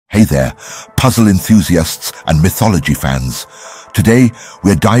Hey there, puzzle enthusiasts and mythology fans. Today,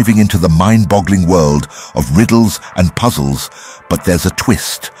 we're diving into the mind-boggling world of riddles and puzzles, but there's a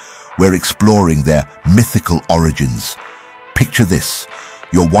twist. We're exploring their mythical origins. Picture this.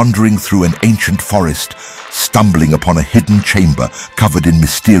 You're wandering through an ancient forest, stumbling upon a hidden chamber covered in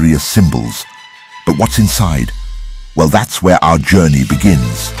mysterious symbols. But what's inside? Well, that's where our journey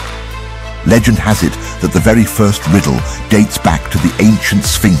begins. Legend has it that the very first riddle dates back to the ancient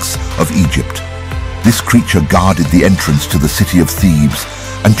Sphinx of Egypt. This creature guarded the entrance to the city of Thebes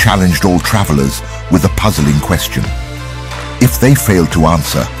and challenged all travelers with a puzzling question. If they failed to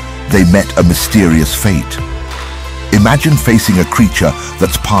answer, they met a mysterious fate. Imagine facing a creature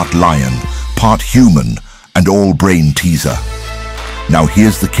that's part lion, part human, and all brain-teaser. Now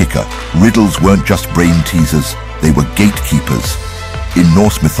here's the kicker. Riddles weren't just brain-teasers, they were gatekeepers. In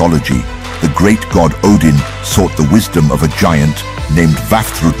Norse mythology, the great god Odin sought the wisdom of a giant named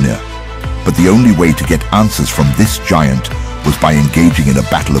Vafthrudnir. But the only way to get answers from this giant was by engaging in a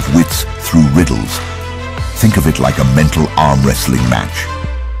battle of wits through riddles. Think of it like a mental arm wrestling match.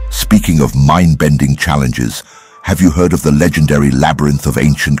 Speaking of mind-bending challenges, have you heard of the legendary labyrinth of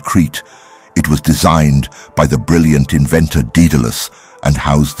ancient Crete? It was designed by the brilliant inventor Daedalus and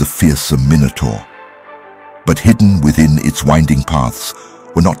housed the fearsome Minotaur. But hidden within its winding paths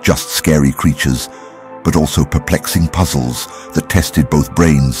were not just scary creatures, but also perplexing puzzles that tested both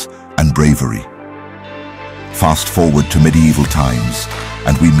brains and bravery. Fast forward to medieval times,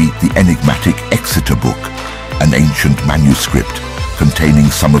 and we meet the enigmatic Exeter Book, an ancient manuscript containing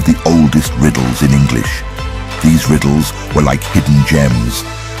some of the oldest riddles in English. These riddles were like hidden gems,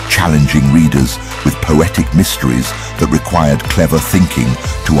 challenging readers with poetic mysteries that required clever thinking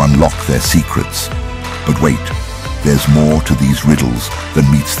to unlock their secrets. But wait, there's more to these riddles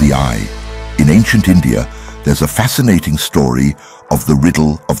than meets the eye. In ancient India, there's a fascinating story of the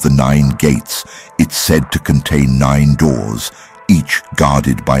riddle of the 9 gates. It's said to contain 9 doors, each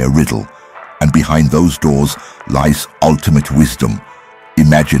guarded by a riddle. And behind those doors lies ultimate wisdom.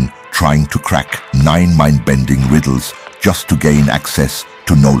 Imagine trying to crack 9 mind-bending riddles just to gain access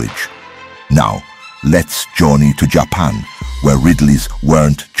to knowledge. Now, let's journey to Japan, where riddles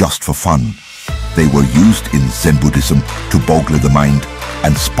weren't just for fun. They were used in Zen Buddhism to boggle the mind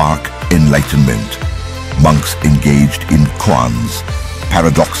and spark enlightenment. Monks engaged in koans,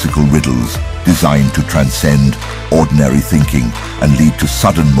 paradoxical riddles designed to transcend ordinary thinking and lead to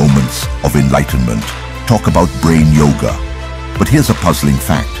sudden moments of enlightenment. Talk about brain yoga. But here's a puzzling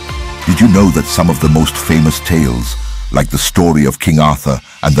fact. Did you know that some of the most famous tales, like the story of King Arthur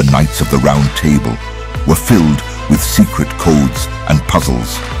and the Knights of the Round Table, were filled with secret codes and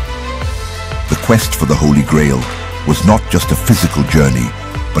puzzles? The quest for the Holy Grail was not just a physical journey,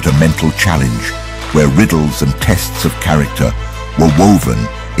 but a mental challenge, where riddles and tests of character were woven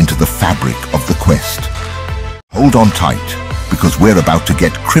into the fabric of the quest. Hold on tight, because we're about to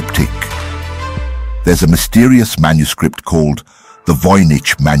get cryptic. There's a mysterious manuscript called the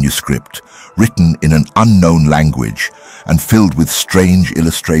Voynich manuscript, written in an unknown language and filled with strange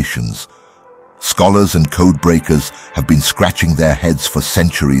illustrations. Scholars and code breakers have been scratching their heads for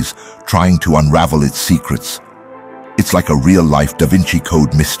centuries trying to unravel its secrets. It's like a real-life Da Vinci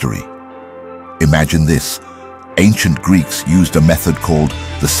Code mystery. Imagine this. Ancient Greeks used a method called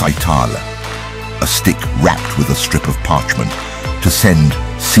the cytale, a stick wrapped with a strip of parchment, to send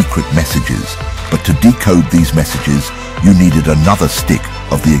secret messages. But to decode these messages, you needed another stick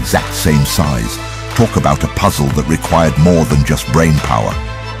of the exact same size. Talk about a puzzle that required more than just brain power.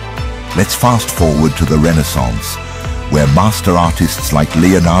 Let's fast forward to the Renaissance, where master artists like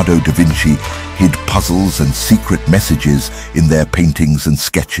Leonardo da Vinci hid puzzles and secret messages in their paintings and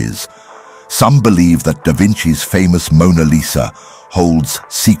sketches. Some believe that da Vinci's famous Mona Lisa holds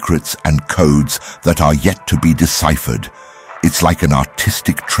secrets and codes that are yet to be deciphered. It's like an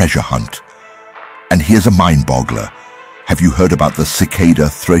artistic treasure hunt. And here's a mind-boggler. Have you heard about the Cicada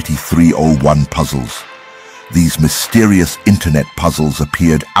 3301 puzzles? These mysterious internet puzzles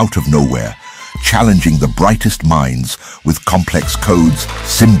appeared out of nowhere, challenging the brightest minds with complex codes,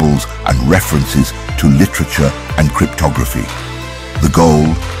 symbols, and references to literature and cryptography. The goal?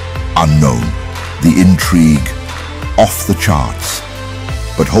 Unknown. The intrigue? Off the charts.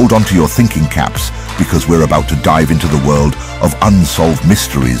 But hold on to your thinking caps, because we're about to dive into the world of unsolved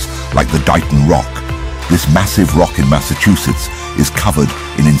mysteries like the Dighton Rock. This massive rock in Massachusetts is covered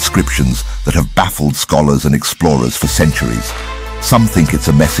in inscriptions that have baffled scholars and explorers for centuries. Some think it's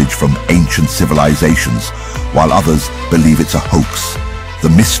a message from ancient civilizations, while others believe it's a hoax. The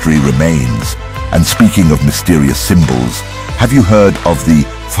mystery remains. And speaking of mysterious symbols, have you heard of the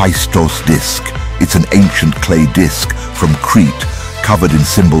Phaistos disc? It's an ancient clay disc from Crete covered in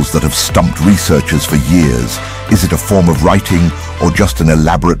symbols that have stumped researchers for years. Is it a form of writing or just an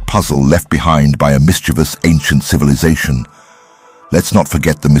elaborate puzzle left behind by a mischievous ancient civilization? Let's not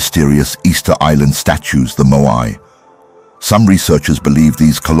forget the mysterious Easter Island statues, the Moai. Some researchers believe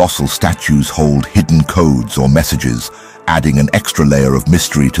these colossal statues hold hidden codes or messages, adding an extra layer of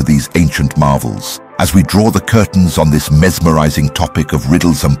mystery to these ancient marvels. As we draw the curtains on this mesmerizing topic of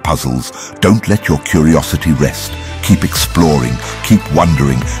riddles and puzzles, don't let your curiosity rest. Keep exploring, keep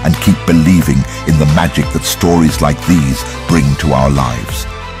wondering, and keep believing in the magic that stories like these bring to our lives.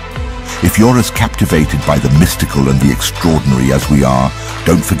 If you're as captivated by the mystical and the extraordinary as we are,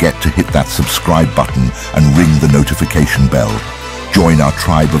 don't forget to hit that subscribe button and ring the notification bell. Join our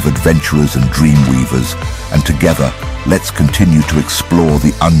tribe of adventurers and dream weavers, and together, let's continue to explore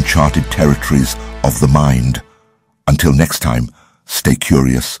the uncharted territories of the mind. Until next time, stay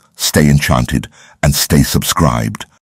curious, stay enchanted, and stay subscribed.